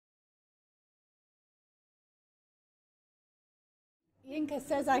Yinka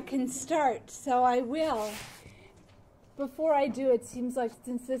says I can start, so I will. Before I do, it seems like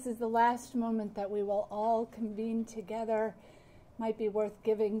since this is the last moment that we will all convene together, might be worth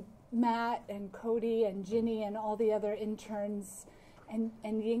giving Matt and Cody and Ginny and all the other interns and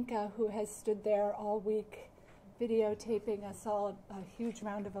Yinka, who has stood there all week videotaping us all, a huge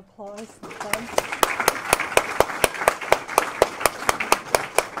round of applause.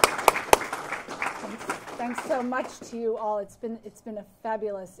 Thanks so much to you all. It's been a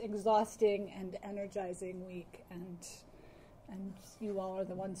fabulous, exhausting, and energizing week, and you all are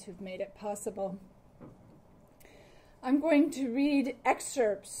the ones who've made it possible. I'm going to read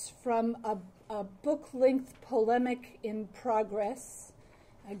excerpts from a book-length polemic in progress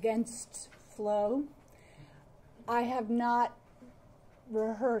against flow. I have not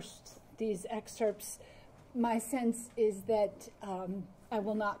rehearsed these excerpts. My sense is that I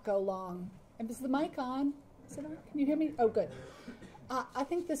will not go long. Is the mic on? Is it on? Can you hear me? Oh, good. I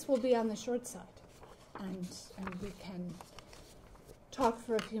think this will be on the short side, and we can talk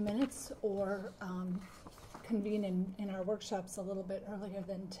for a few minutes or convene in our workshops a little bit earlier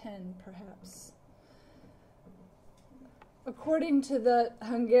than 10, perhaps. According to the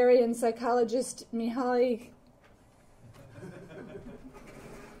Hungarian psychologist Mihaly,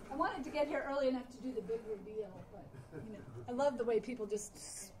 I wanted to get here early enough to do the big reveal, but you know, I love the way people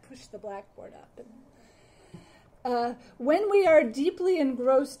just push the blackboard up. When we are deeply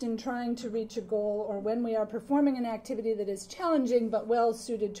engrossed in trying to reach a goal, or when we are performing an activity that is challenging but well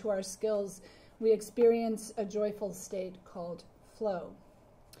suited to our skills, we experience a joyful state called flow.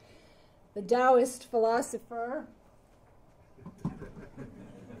 The Taoist philosopher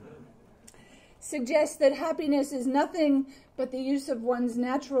suggests that happiness is nothing but the use of one's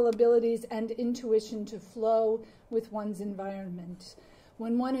natural abilities and intuition to flow with one's environment.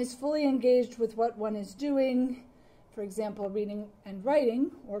 When one is fully engaged with what one is doing, for example, reading and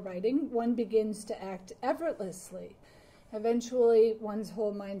writing, or writing, one begins to act effortlessly. Eventually, one's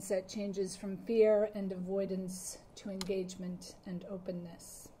whole mindset changes from fear and avoidance to engagement and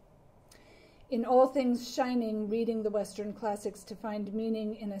openness. In All Things Shining, Reading the Western Classics to Find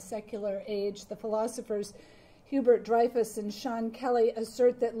Meaning in a Secular Age, the philosophers Hubert Dreyfus and Sean Kelly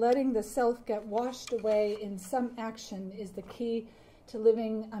assert that letting the self get washed away in some action is the key to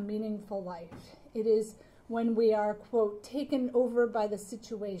living a meaningful life. It is when we are, quote, taken over by the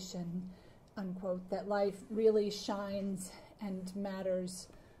situation, unquote, that life really shines and matters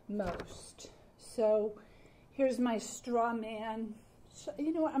most. So here's my straw man.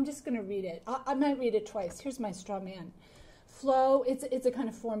 You know what, I'm just going to read it. I might read it twice. Here's my straw man. Flow, it's a kind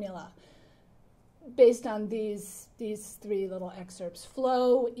of formula based on these three little excerpts.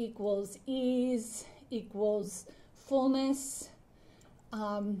 Flow equals ease, equals fullness,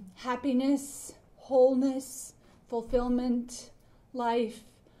 happiness, wholeness, fulfillment, life,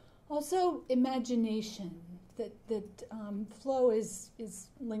 also imagination. That flow is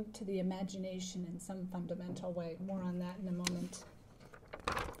linked to the imagination in some fundamental way. More on that in a moment.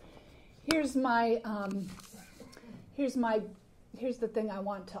 Here's the thing I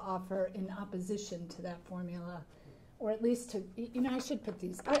want to offer in opposition to that formula, or at least to, you know, I should put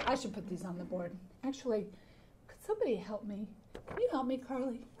these on the board. Actually, could somebody help me? Can you help me,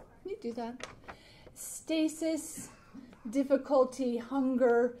 Carly? Can you do that? Stasis, difficulty,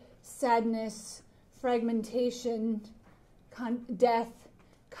 hunger, sadness, fragmentation, death,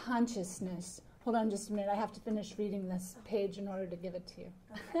 consciousness. Hold on just a minute. I have to finish reading this page in order to give it to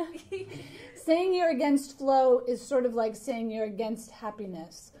you. Saying you're against flow is sort of like saying you're against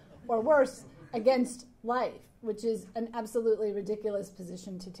happiness, or worse, against life, which is an absolutely ridiculous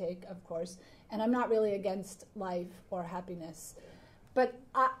position to take, of course. And I'm not really against life or happiness. But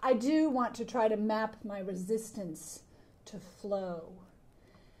I do want to try to map my resistance to flow.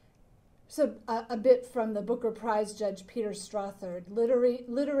 So a bit from the Booker Prize judge Peter Strathard.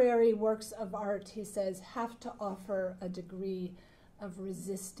 Literary works of art, he says, have to offer a degree of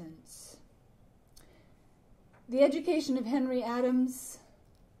resistance. The Education of Henry Adams,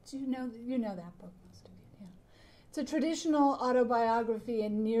 you know that book, most of you, yeah. It's a traditional autobiography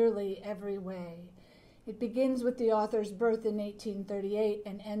in nearly every way. It begins with the author's birth in 1838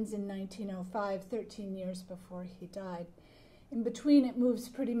 and ends in 1905, 13 years before he died. In between, it moves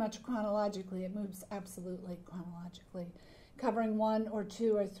pretty much chronologically. It moves absolutely chronologically, covering 1 or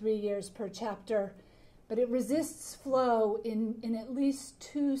 2 or 3 years per chapter. But it resists flow in at least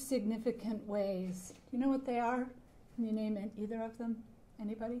 2 significant ways. Do you know what they are? Can you name either of them?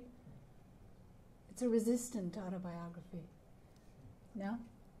 Anybody? It's a resistant autobiography. No?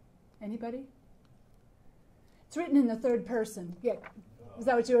 Anybody? It's written in the third person. Yeah. Is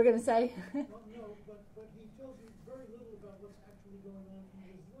that what you were going to say? Well, no, but he tells you very little about what's actually going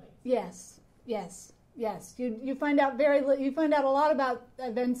Yes, yes, yes. You find out you find out a lot about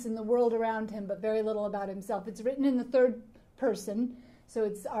events in the world around him, but very little about himself. It's written in the third person, so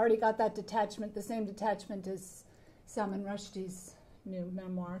it's already got that detachment, the same detachment as Salman Rushdie's new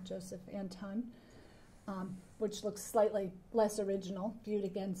memoir, Joseph Anton, which looks slightly less original, viewed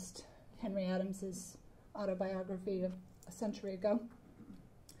against Henry Adams's autobiography of a century ago.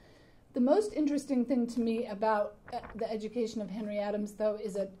 The most interesting thing to me about the education of Henry Adams, though,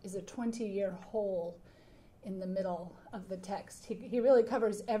 is a 20-year hole in the middle of the text. He really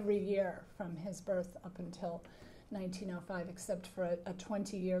covers every year from his birth up until 1905, except for a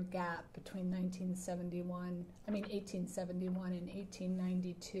 20-year gap between 1871 and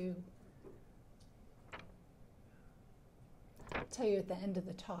 1892. I'll tell you at the end of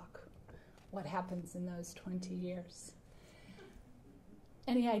the talk what happens in those 20 years.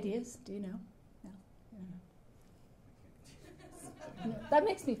 Any ideas? Do you know? No? No. That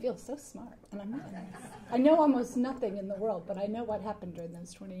makes me feel so smart, and I'm not. I know almost nothing in the world, but I know what happened during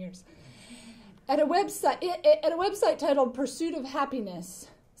those 20 years. At a website titled Pursuit of Happiness,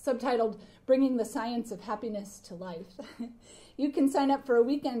 subtitled Bringing the Science of Happiness to Life, you can sign up for a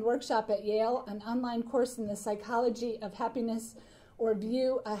weekend workshop at Yale, an online course in the psychology of happiness, or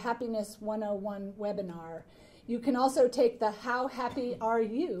view a Happiness 101 webinar. You can also take the How Happy Are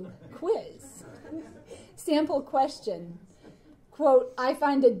You quiz. Sample question. Quote, I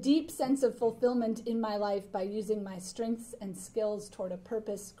find a deep sense of fulfillment in my life by using my strengths and skills toward a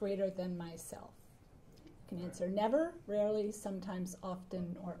purpose greater than myself. You can answer never, rarely, sometimes,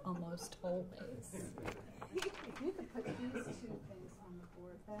 often, or almost always. If you could put these two things on the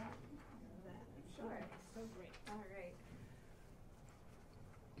board, that. Sure. So great. All right.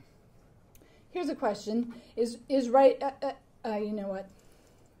 Here's a question. Is you know what?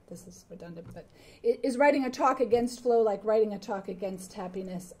 This is redundant, but is writing a talk against flow like writing a talk against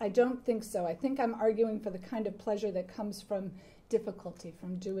happiness? I don't think so. I think I'm arguing for the kind of pleasure that comes from difficulty,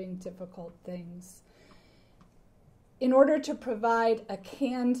 from doing difficult things. In order to provide a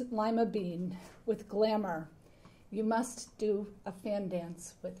canned lima bean with glamour, you must do a fan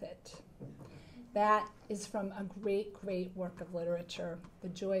dance with it. That is from a great, great work of literature, The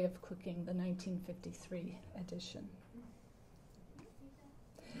Joy of Cooking, the 1953 edition.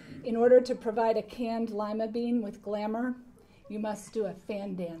 In order to provide a canned lima bean with glamour, you must do a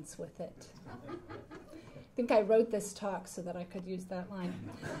fan dance with it. I think I wrote this talk so that I could use that line.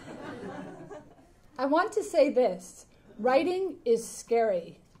 I want to say this. Writing is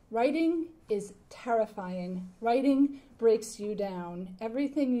scary. Writing is terrifying. Writing breaks you down.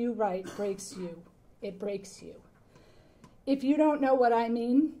 Everything you write breaks you. It breaks you. If you don't know what I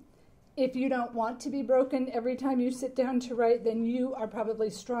mean, if you don't want to be broken every time you sit down to write, then you are probably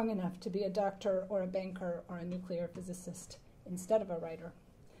strong enough to be a doctor or a banker or a nuclear physicist instead of a writer.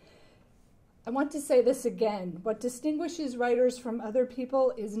 I want to say this again. What distinguishes writers from other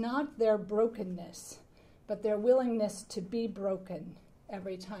people is not their brokenness, but their willingness to be broken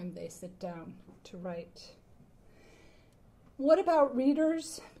every time they sit down to write. What about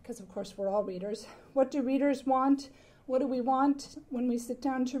readers? Because of course we're all readers. What do readers want? What do we want when we sit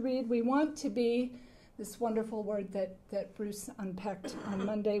down to read? We want to be, this wonderful word that Bruce unpacked on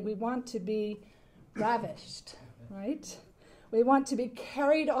Monday, we want to be ravished, right? We want to be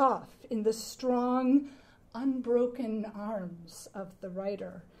carried off in the strong, unbroken arms of the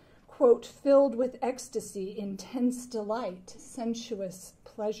writer. Quote, filled with ecstasy, intense delight, sensuous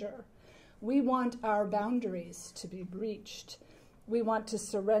pleasure. We want our boundaries to be breached. We want to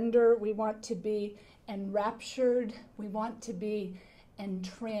surrender. We want to be enraptured. We want to be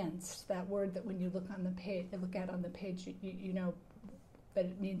entranced. That word that when you look on the page, you know that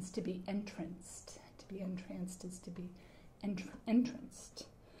it means to be entranced. To be entranced is to be entranced.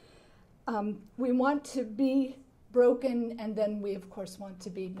 We want to be broken, and then we, of course, want to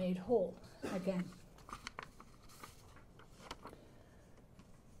be made whole again.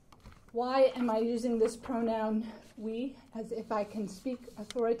 Why am I using this pronoun we, as if I can speak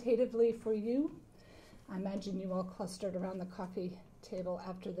authoritatively for you? I imagine you all clustered around the coffee table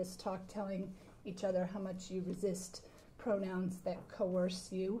after this talk telling each other how much you resist pronouns that coerce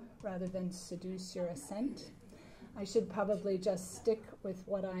you rather than seduce your assent. I should probably just stick with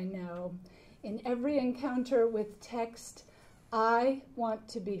what I know. In every encounter with text, I want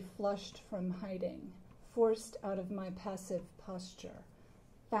to be flushed from hiding, forced out of my passive posture,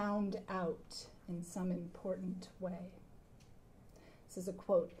 found out in some important way. This is a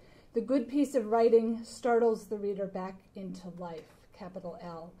quote. The good piece of writing startles the reader back into life, capital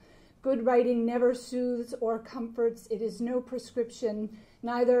L. Good writing never soothes or comforts. It is no prescription,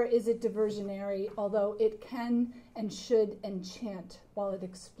 neither is it diversionary, although it can and should enchant while it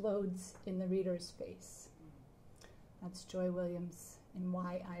explodes in the reader's face. That's Joy Williams in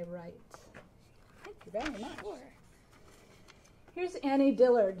Why I Write. Thank you very much. Here's Annie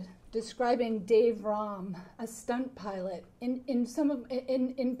Dillard describing Dave Rahm, a stunt pilot,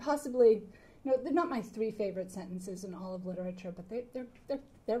 in possibly, they're not my three favorite sentences in all of literature, but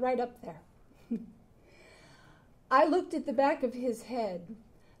they're right up there. I looked at the back of his head.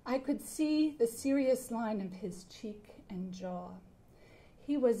 I could see the serious line of his cheek and jaw.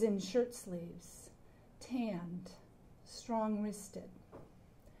 He was in shirt sleeves, tanned, strong-wristed.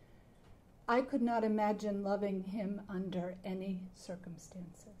 I could not imagine loving him under any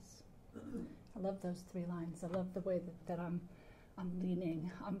circumstances. I love those three lines. I love the way that I'm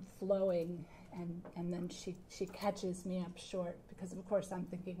leaning, I'm flowing, and then she catches me up short, because of course I'm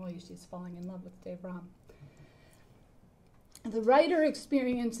thinking, well, she's falling in love with Dave Rahm. The writer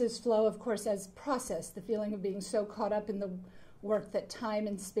experiences flow, of course, as process, the feeling of being so caught up in the work that time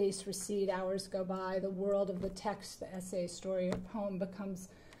and space recede, hours go by, the world of the text, the essay, story, or poem becomes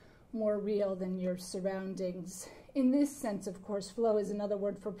more real than your surroundings. In this sense, of course, flow is another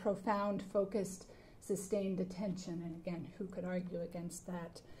word for profound, focused, sustained attention, and again, who could argue against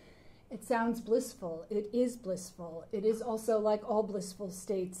that? It sounds blissful. It is blissful. It is also, like all blissful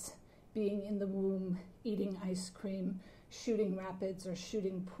states, being in the womb, eating ice cream, shooting rapids or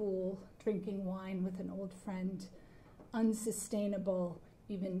shooting pool, drinking wine with an old friend, unsustainable,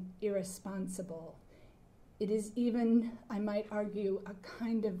 even irresponsible. It is even, I might argue, a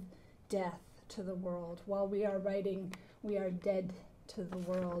kind of death to the world. While we are writing, we are dead to the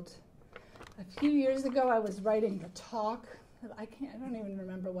world. A few years ago, I was writing a talk. I don't even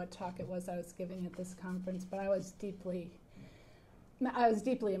remember what talk it was I was giving at this conference, but I was deeply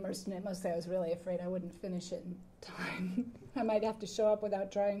immersed in it. Mostly I was really afraid I wouldn't finish it in time. I might have to show up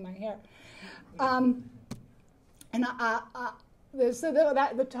without drying my hair. So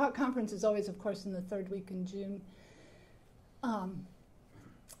the talk conference is always, of course, in the third week in June.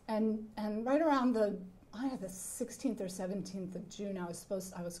 And right around the 16th or 17th of June, I was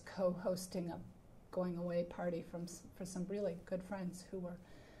co-hosting a going away party for some really good friends who were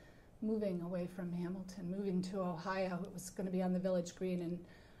moving away from Hamilton, moving to Ohio. It was going to be on the Village Green, and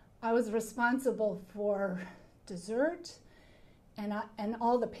I was responsible for dessert and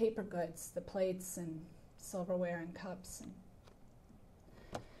all the paper goods, the plates and silverware and cups.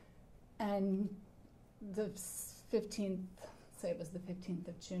 And the 15th, say it was the 15th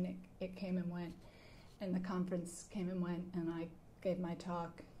of June, it came and went, and the conference came and went, and I gave my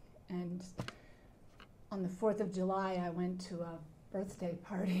talk. And on the 4th of July, I went to a birthday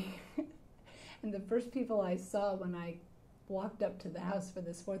party. And the first people I saw when I walked up to the house for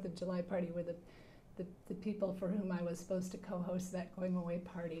this 4th of July party were the people for whom I was supposed to co-host that going away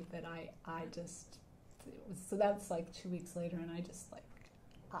party that so that's like 2 weeks later, and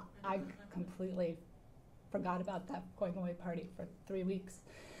I completely forgot about that going away party for 3 weeks.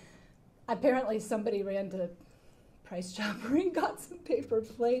 Apparently somebody ran to Price Chopper and got some paper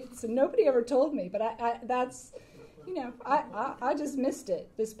plates, and nobody ever told me, but I just missed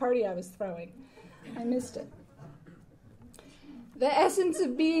it, this party I was throwing. I missed it. The essence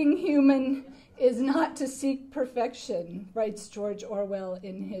of being human is not to seek perfection, writes George Orwell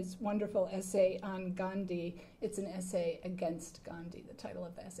in his wonderful essay on Gandhi. It's an essay against Gandhi. The title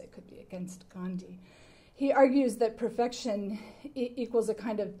of the essay could be Against Gandhi. He argues that perfection equals a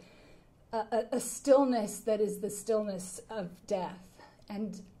kind of a stillness that is the stillness of death,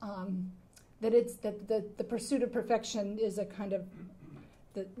 and that the pursuit of perfection is a kind of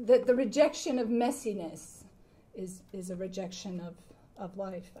the rejection of messiness is a rejection of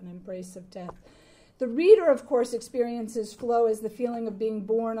life, an embrace of death. The reader, of course, experiences flow as the feeling of being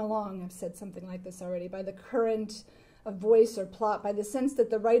borne along, I've said something like this already, by the current of voice or plot, by the sense that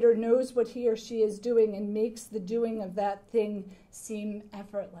the writer knows what he or she is doing and makes the doing of that thing seem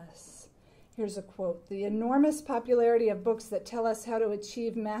effortless. Here's a quote: "The enormous popularity of books that tell us how to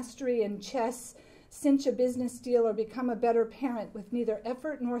achieve mastery in chess, cinch a business deal, or become a better parent with neither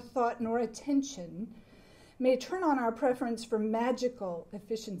effort nor thought nor attention may turn on our preference for magical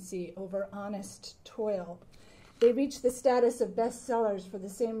efficiency over honest toil. They reach the status of bestsellers for the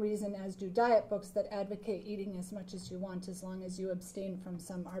same reason as do diet books that advocate eating as much as you want as long as you abstain from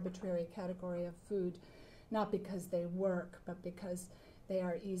some arbitrary category of food, not because they work, but because they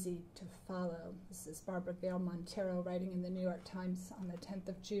are easy to follow." This is Barbara Gail Montero writing in the New York Times on the 10th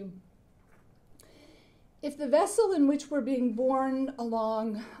of June. If the vessel in which we're being borne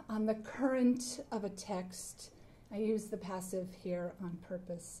along on the current of a text, I use the passive here on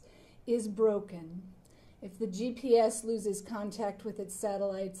purpose, is broken. If the GPS loses contact with its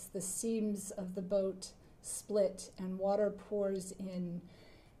satellites, the seams of the boat split and water pours in.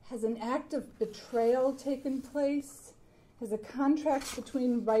 Has an act of betrayal taken place? Has a contract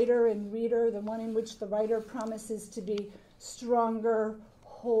between writer and reader, the one in which the writer promises to be stronger,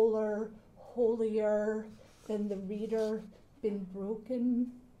 wholer, holier than the reader, been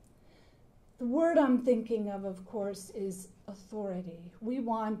broken? The word I'm thinking of course, is authority. We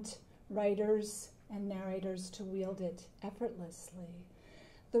want writers and narrators to wield it effortlessly.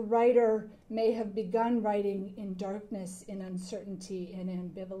 The writer may have begun writing in darkness, in uncertainty, and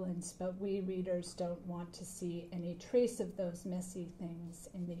ambivalence, but we readers don't want to see any trace of those messy things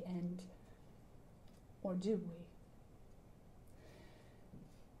in the end. Or do we?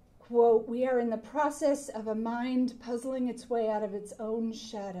 Quote, "We are in the process of a mind puzzling its way out of its own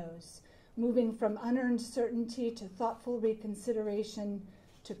shadows, moving from unearned certainty to thoughtful reconsideration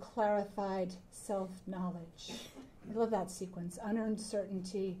to clarified self-knowledge." I love that sequence. Unearned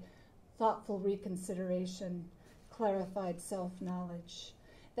certainty, thoughtful reconsideration, clarified self-knowledge.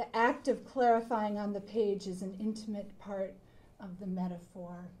 The act of clarifying on the page is an intimate part of the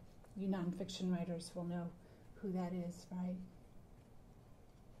metaphor. You nonfiction writers will know who that is, right?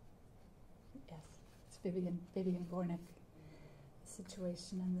 Yes, it's Vivian Gornick, the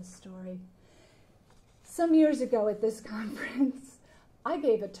situation and the story. Some years ago at this conference, I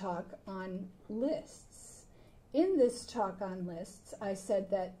gave a talk on lists. In this talk on lists, I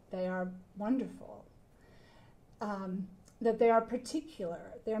said that they are wonderful, that they are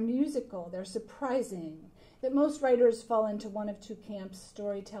particular, they're musical, they're surprising, that most writers fall into one of two camps,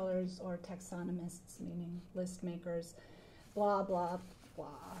 storytellers or taxonomists, meaning list makers, blah, blah,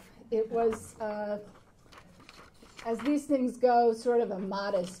 blah. It was, as these things go, sort of a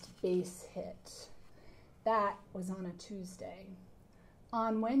modest base hit. That was on a Tuesday.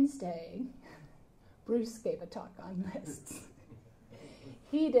 On Wednesday, Brice gave a talk on lists.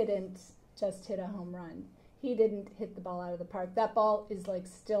 He didn't just hit a home run. He didn't hit the ball out of the park. That ball is like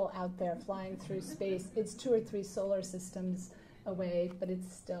still out there flying through space. It's 2 or 3 solar systems away, but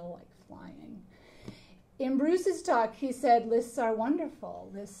it's still like flying. In Bruce's talk, he said lists are wonderful.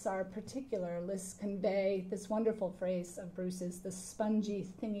 Lists are particular. Lists convey this wonderful phrase of Bruce's, the spongy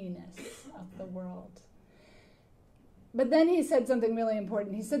thinginess of the world. But then he said something really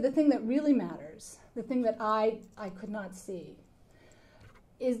important. He said the thing that really matters, the thing that I could not see,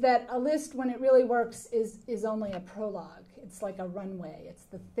 is that a list, when it really works, is only a prologue. It's like a runway. It's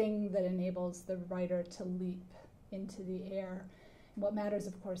the thing that enables the writer to leap into the air. And what matters,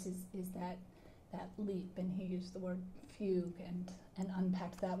 of course, is that leap. And he used the word fugue and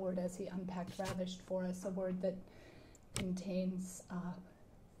unpacked that word as he unpacked ravished for us, a word that contains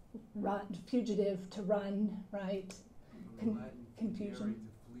fugitive, to run, right? Confusion,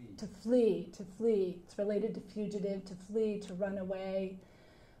 to flee. It's related to fugitive, to flee, to run away.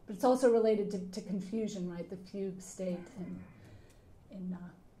 But it's also related to confusion, right? The fugue state in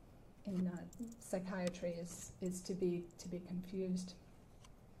psychiatry is to be confused.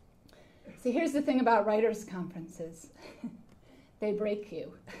 See, here's the thing about writers' conferences. They break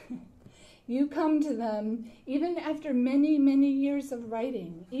you. You come to them even after many, many years of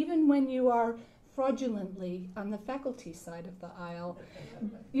writing, even when you are fraudulently on the faculty side of the aisle.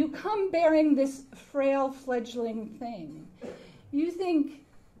 You come bearing this frail fledgling thing. You think,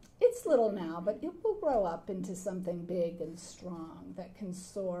 it's little now, but it will grow up into something big and strong that can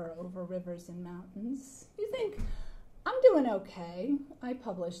soar over rivers and mountains. You think, I'm doing okay. I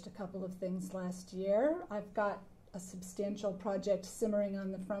published a couple of things last year. I've got a substantial project simmering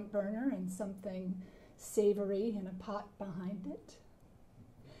on the front burner and something savory in a pot behind it.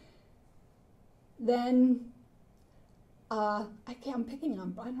 Then, I'm picking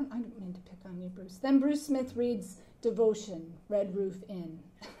on, I don't mean to pick on you, Bruce. Then Bruce Smith reads Devotion, Red Roof Inn.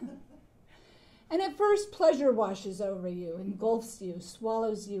 And at first, pleasure washes over you, engulfs you,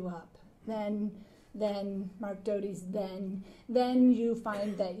 swallows you up. Then, Mark Doty's then you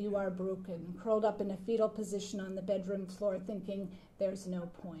find that you are broken, curled up in a fetal position on the bedroom floor thinking, there's no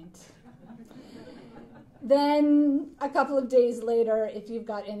point. Then, a couple of days later, if you've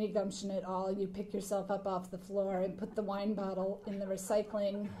got any gumption at all, you pick yourself up off the floor and put the wine bottle in the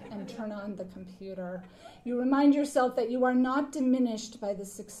recycling and turn on the computer. You remind yourself that you are not diminished by the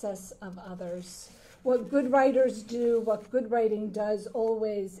success of others. What good writers do, what good writing does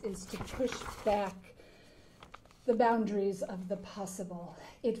always, is to push back the boundaries of the possible.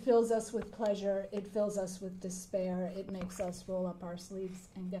 It fills us with pleasure, it fills us with despair, it makes us roll up our sleeves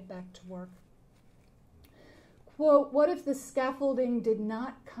and get back to work. Quote, what if the scaffolding did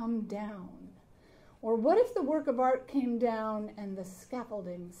not come down? Or what if the work of art came down and the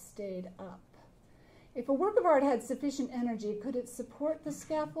scaffolding stayed up? If a work of art had sufficient energy, could it support the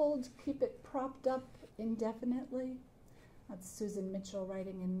scaffold, keep it propped up indefinitely? That's Susan Mitchell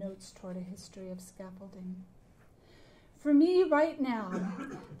writing in Notes Toward a History of Scaffolding. For me, right now,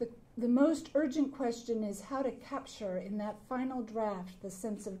 the most urgent question is how to capture in that final draft the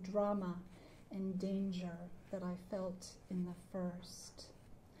sense of drama and danger that I felt in the first.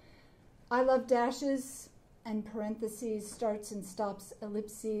 I love dashes and parentheses, starts and stops,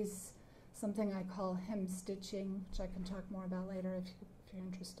 ellipses, something I call hem stitching, which I can talk more about later if you're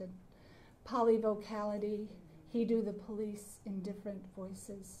interested. Polyvocality, he, do, the police in different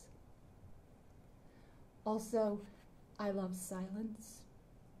voices. Also, I love silence.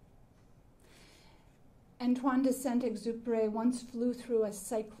 Antoine de Saint-Exupéry once flew through a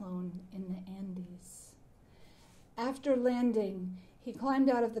cyclone in the Andes. After landing, he climbed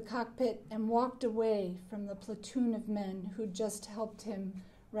out of the cockpit and walked away from the platoon of men who just helped him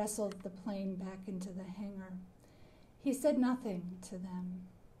wrestle the plane back into the hangar. He said nothing to them.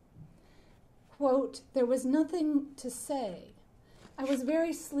 Quote, there was nothing to say. I was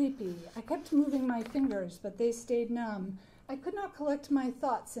very sleepy. I kept moving my fingers, but they stayed numb. I could not collect my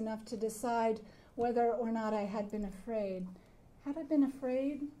thoughts enough to decide whether or not I had been afraid. Had I been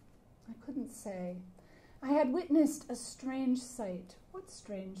afraid? I couldn't say. I had witnessed a strange sight. What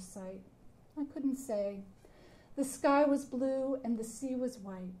strange sight? I couldn't say. The sky was blue and the sea was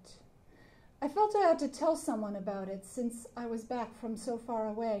white. I felt I had to tell someone about it since I was back from so far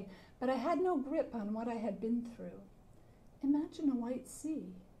away, but I had no grip on what I had been through. Imagine a white sea,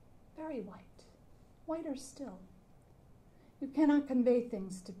 very white, whiter still. You cannot convey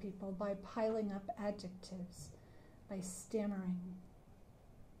things to people by piling up adjectives, by stammering.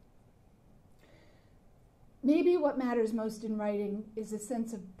 Maybe what matters most in writing is a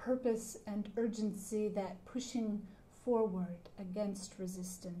sense of purpose and urgency, that pushing forward against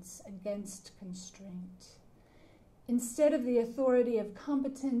resistance, against constraint. Instead of the authority of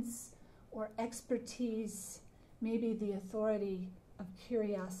competence or expertise, maybe the authority of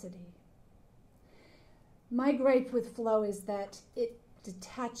curiosity. My gripe with flow is that it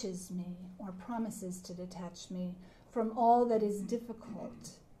detaches me, or promises to detach me, from all that is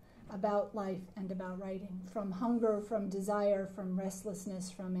difficult about life and about writing, from hunger, from desire, from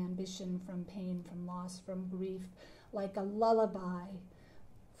restlessness, from ambition, from pain, from loss, from grief. Like a lullaby,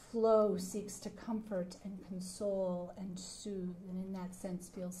 flow seeks to comfort and console and soothe, and in that sense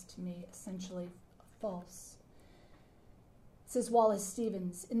feels to me essentially false. Says Wallace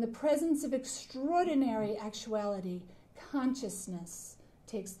Stevens, in the presence of extraordinary actuality, consciousness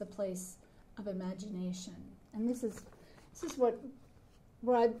takes the place of imagination. And this is what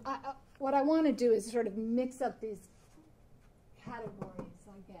I want to do is sort of mix up these categories,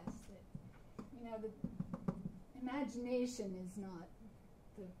 I guess. That, the imagination is not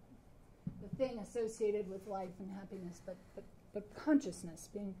the thing associated with life and happiness, but consciousness,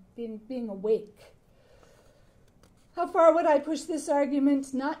 being awake. How far would I push this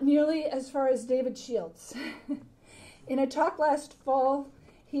argument? Not nearly as far as David Shields. In a talk last fall,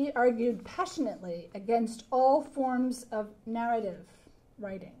 he argued passionately against all forms of narrative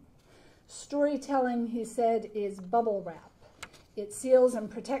writing. Storytelling, he said, is bubble wrap. It seals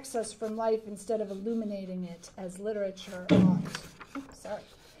and protects us from life instead of illuminating it as literature ought. Sorry.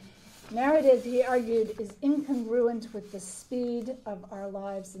 Narrative, he argued, is incongruent with the speed of our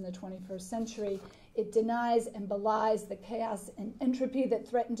lives in the 21st century. It denies and belies the chaos and entropy that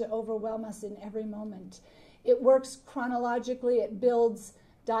threaten to overwhelm us in every moment. It works chronologically. It builds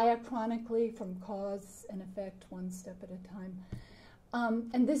diachronically from cause and effect, one step at a time.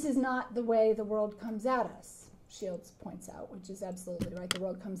 And this is not the way the world comes at us, Shields points out, which is absolutely right. The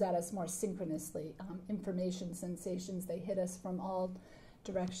world comes at us more synchronously. Information, sensations, they hit us from all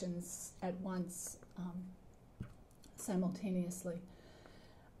directions at once, simultaneously.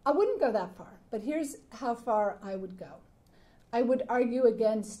 I wouldn't go that far, but here's how far I would go. I would argue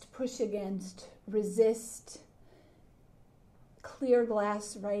against, push against, resist clear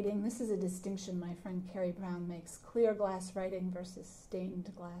glass writing. This is a distinction my friend Carrie Brown makes, clear glass writing versus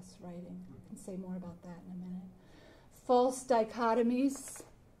stained glass writing. I can say more about that in a minute. False dichotomies.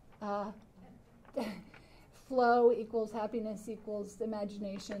 Flow equals happiness equals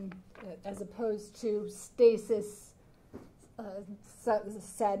imagination, as opposed to stasis,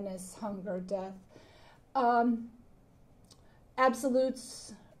 sadness, hunger, death.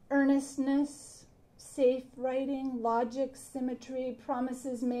 Absolutes, earnestness, safe writing, logic, symmetry,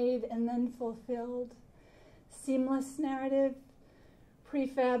 promises made and then fulfilled. Seamless narrative,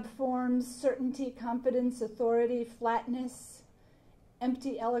 prefab forms, certainty, confidence, authority, flatness,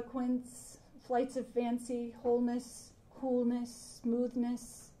 empty eloquence, flights of fancy, wholeness, coolness,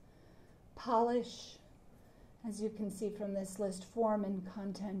 smoothness, polish. As you can see from this list, form and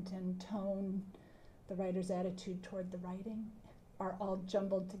content and tone, the writer's attitude toward the writing are all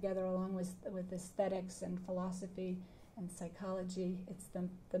jumbled together along with aesthetics and philosophy and psychology. It's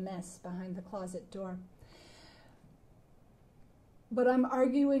the mess behind the closet door. What I'm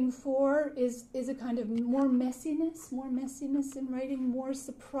arguing for is a kind of more messiness in writing, more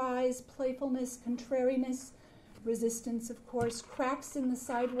surprise, playfulness, contrariness, resistance, of course, cracks in the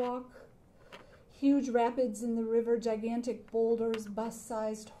sidewalk, huge rapids in the river, gigantic boulders,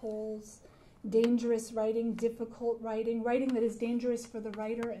 bus-sized holes, dangerous writing, difficult writing, writing that is dangerous for the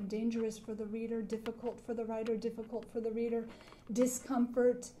writer and dangerous for the reader, difficult for the writer, difficult for the reader,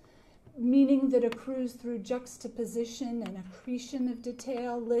 discomfort, meaning that accrues through juxtaposition and accretion of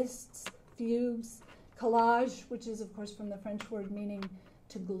detail, lists, fugues, collage, which is, of course, from the French word meaning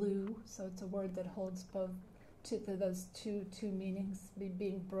to glue, so it's a word that holds both those two meanings,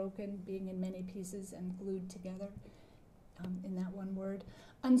 being broken, being in many pieces and glued together in that one word.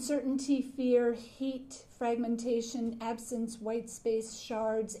 Uncertainty, fear, heat, fragmentation, absence, white space,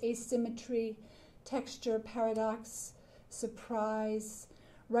 shards, asymmetry, texture, paradox, surprise,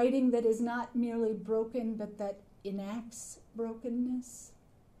 writing that is not merely broken, but that enacts brokenness.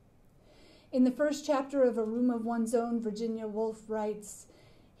 In the first chapter of A Room of One's Own, Virginia Woolf writes,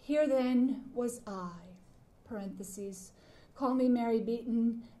 "Here then was I, parentheses, call me Mary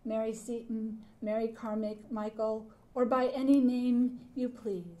Beaton, Mary Seaton, Mary Carmichael, or by any name you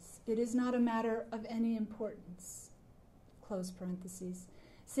please. It is not a matter of any importance," close parentheses,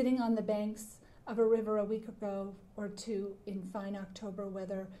 sitting on the banks of a river a week ago or two in fine October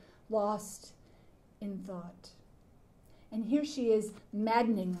weather, lost in thought. And here she is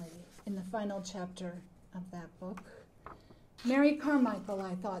maddeningly in the final chapter of that book. Mary Carmichael,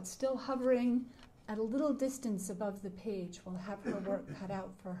 I thought, still hovering at a little distance above the page, will have her work cut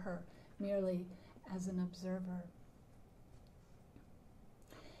out for her, merely as an observer.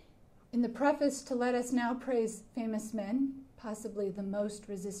 In the preface to Let Us Now Praise Famous Men, possibly the most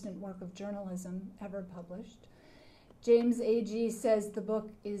resistant work of journalism ever published, James A.G. says the book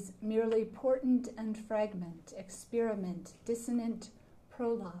is merely portent and fragment, experiment, dissonant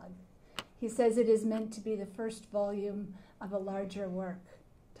prologue. He says it is meant to be the first volume of a larger work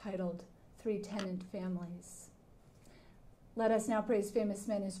titled Three Tenant Families. Let Us Now Praise Famous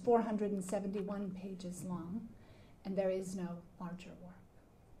Men is 471 pages long, and there is no larger work.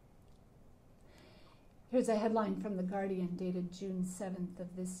 Here's a headline from The Guardian dated June 7th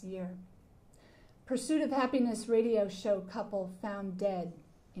of this year. Pursuit of Happiness radio show couple found dead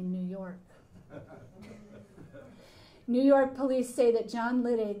in New York. New York police say that John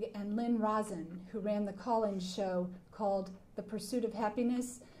Littig and Lynn Rosen, who ran the call-in show called The Pursuit of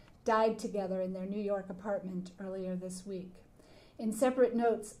Happiness, died together in their New York apartment earlier this week. In separate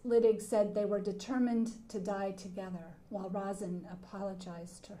notes, Littig said they were determined to die together, while Rosen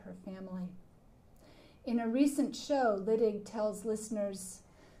apologized to her family. In a recent show, Littig tells listeners,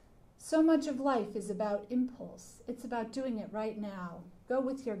 "So much of life is about impulse. It's about doing it right now. Go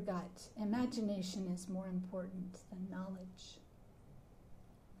with your gut. Imagination is more important than knowledge."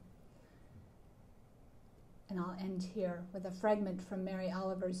 And I'll end here with a fragment from Mary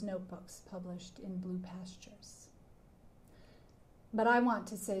Oliver's notebooks published in Blue Pastures. But I want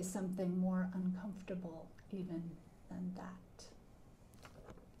to say something more uncomfortable even than that.